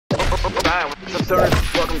Alright, what's up,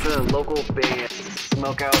 stoners? Welcome to the local band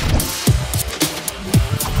Smokeout.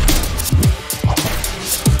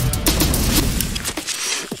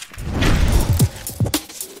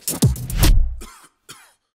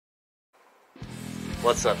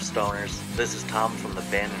 What's up, stoners? This is Tom from the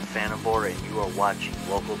band Vapours, and you are watching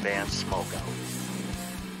local band Smokeout.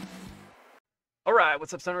 Alright,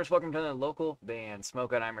 what's up, stoners? Welcome to the local band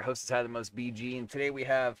Smokeout. I'm your host, Tyler the Most BG, and today we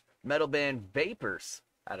have metal band Vapours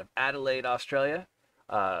out of Adelaide, Australia.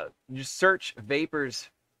 Just search Vapours.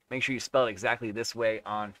 Make sure you spell it exactly this way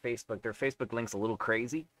on Facebook. Their Facebook link's a little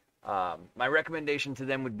crazy. My recommendation to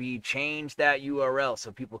them would be change that URL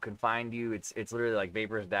so people can find you. It's literally like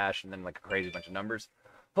Vapours dash and then like a crazy bunch of numbers.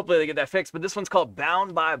 Hopefully they get that fixed. But this one's called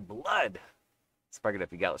Bound by Blood. Spark it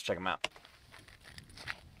up, you got. Let's check them out.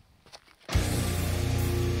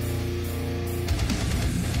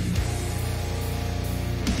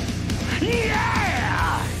 Yeah!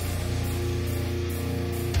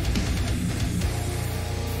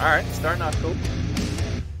 All right, starting off cool.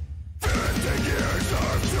 50 years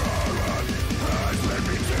of sorrow has led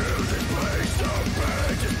me to this place of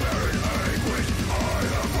pain, despair and anguish. I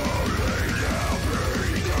have only now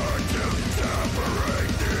begun to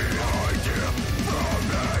separate the idea from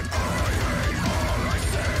that. I hate all I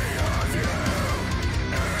see of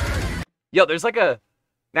you. Yo, there's like a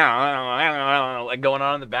like going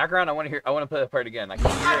on in the background. I want to play that part again. I can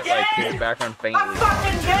hear it like in the background faintly.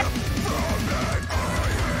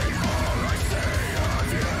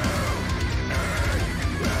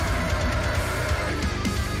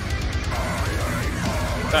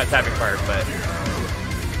 It's not a tapping part, but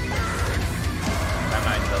that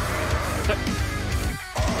might help.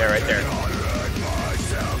 Yeah, right there.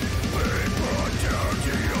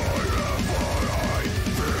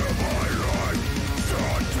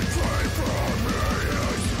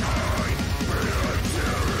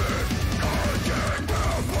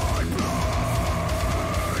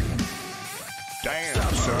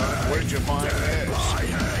 Damn, son, where'd you find this?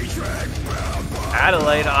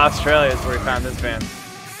 Adelaide, Australia is where we found this band.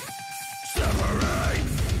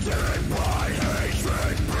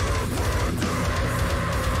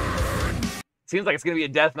 Seems like it's gonna be a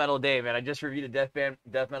death metal day, man. I just reviewed a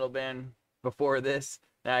death metal band before this.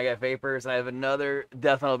 Now I got Vapours, and I have another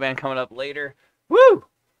death metal band coming up later. Woo!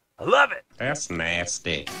 I love it. That's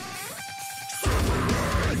nasty.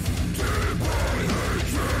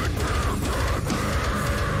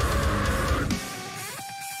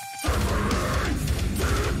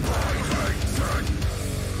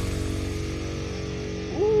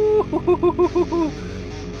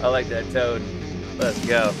 I like that toad. Let's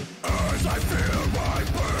go. As I feel my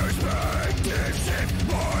perspective shift,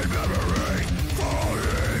 my memories fall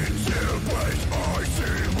into place. I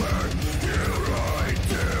see where you lied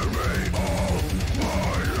to me all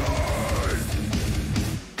my life.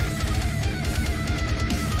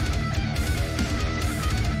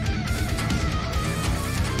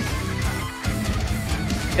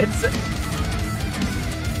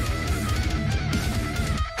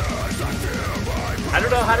 I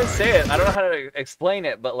don't know how to say it. I don't know how to explain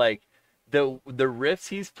it, but like the riffs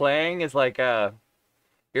he's playing is like it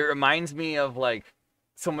reminds me of like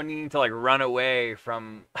someone needing to like run away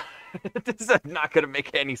from. This is not gonna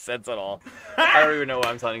make any sense at all. I don't even know why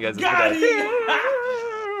I'm telling you guys this.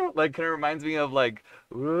 Like kind of reminds me of like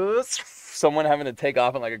someone having to take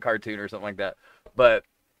off in like a cartoon or something like that. But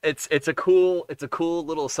it's a cool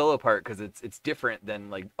little solo part because it's different than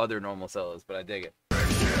like other normal solos. But I dig it.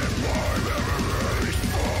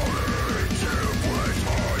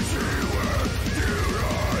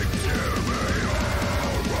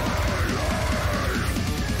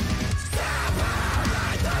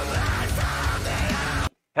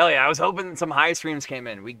 Hell yeah, I was hoping some high streams came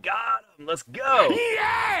in. We got them. Let's go.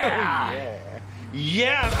 Yeah!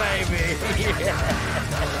 Yeah, baby!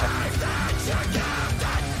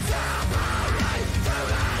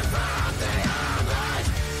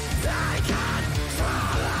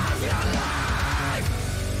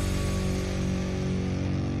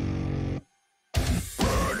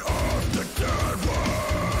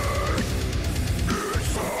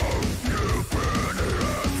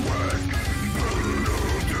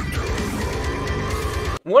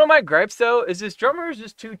 One of my gripes though is this drummer is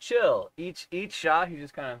just too chill. Each shot he's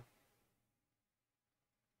just kind of.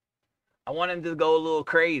 I want him to go a little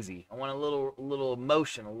crazy. I want a little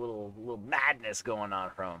emotion, a little madness going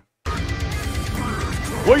on from him.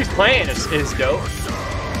 What he's playing is dope.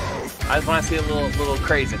 I just want to see a little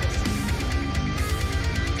craziness.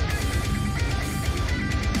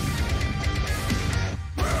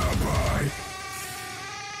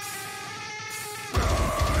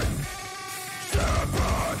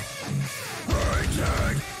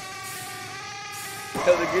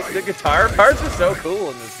 Yo, the guitar parts are so cool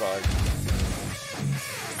in this song.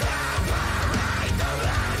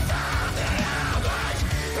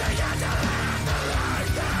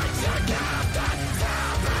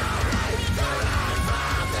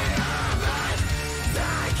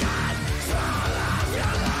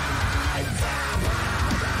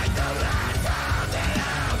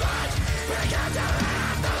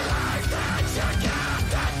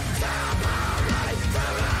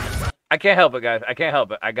 I can't help it, guys. I can't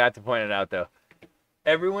help it. I got to point it out, though.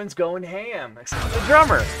 Everyone's going ham, except the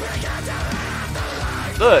drummer.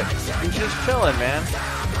 Look, he's just chilling, man.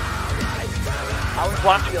 I was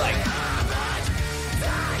watching, like,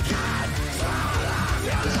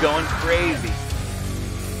 just going crazy.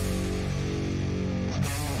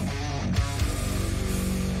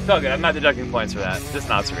 It's all good. I'm not deducting points for that. Just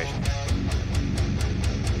an observation.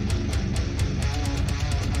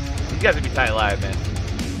 You guys would be tight live, man.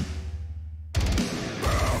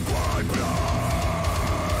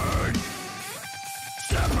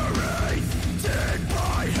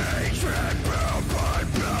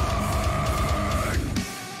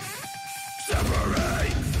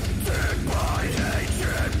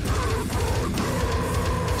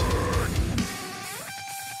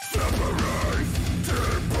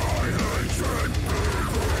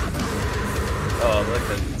 Oh, look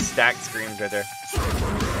at the stacked screams right there.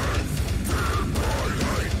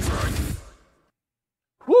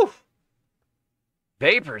 Whew!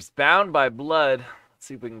 Vapours, Bound by Blood. Let's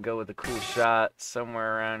see if we can go with a cool shot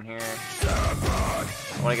somewhere around here.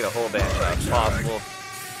 I want to get a whole band shot if possible.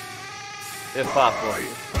 If possible.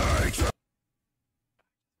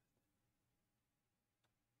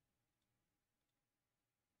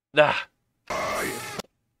 Ah.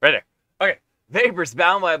 Right there. Okay. Vapours,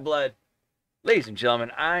 Bound by Blood. Ladies and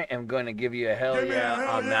gentlemen, I am going to give you a hell yeah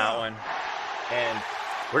on that one. And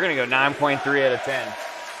we're going to go 9.3 out of 10.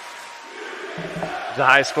 It's a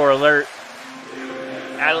high score alert.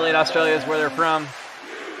 Adelaide, Australia is where they're from.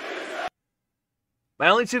 My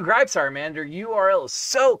only two gripes are, man, their URL is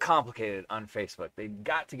so complicated on Facebook. They've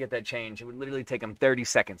got to get that changed. It would literally take them 30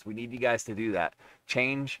 seconds. We need you guys to do that.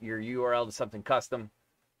 Change your URL to something custom.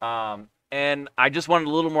 And I just wanted a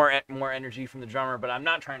little more energy from the drummer, but I'm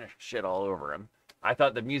not trying to shit all over him. I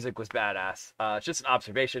thought the music was badass. It's just an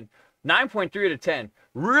observation. 9.3 out of 10.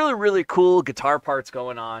 Really, really cool guitar parts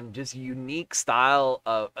going on. Just unique style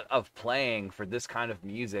of playing for this kind of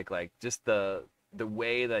music. Like just the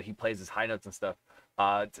way that he plays his high notes and stuff.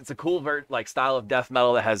 It's a cool style of death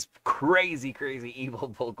metal that has crazy, crazy evil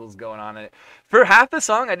vocals going on in it. For half the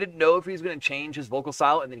song, I didn't know if he was going to change his vocal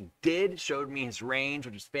style, and then he did. Showed me his range,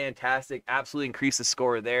 which is fantastic. Absolutely increased the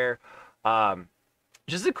score there.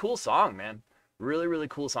 Just a cool song, man. Really, really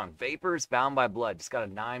cool song. Vapours, Bound by Blood. Just got a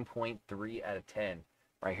 9.3 out of 10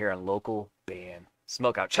 right here on Local Band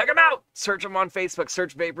Smokeout. Check them out. Search them on Facebook.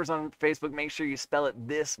 Search Vapours on Facebook. Make sure you spell it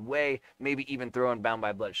this way. Maybe even throw in Bound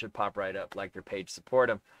by Blood. It should pop right up. Like their page. Support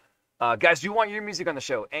them. Guys, do you want your music on the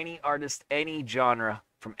show? Any artist, any genre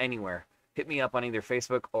from anywhere. Hit me up on either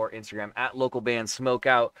Facebook or Instagram at Local Band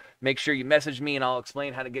Smokeout. Make sure you message me and I'll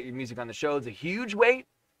explain how to get your music on the show. It's a huge wait.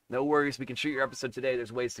 No worries. We can shoot your episode today.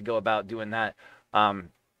 There's ways to go about doing that.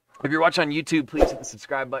 If you're watching on YouTube, please hit the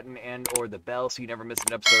subscribe button and or the bell so you never miss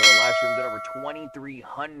an episode of our live stream. We've done over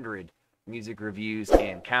 2,300 music reviews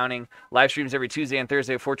and counting. Live streams every Tuesday and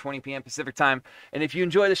Thursday at 4:20 p.m. Pacific time. And if you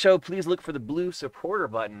enjoy the show, please look for the blue supporter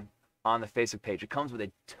button on the Facebook page. It comes with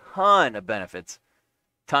a ton of benefits.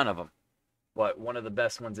 Ton of them. But one of the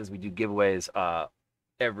best ones is we do giveaways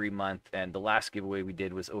every month. And the last giveaway we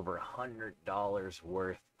did was over $100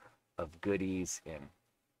 worth of goodies and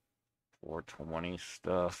 420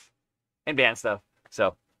 stuff and band stuff.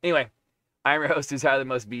 So anyway, I'm your host who's higher than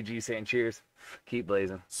most BG, saying cheers, keep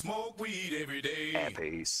blazing, Smoke weed every day. and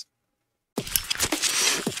peace.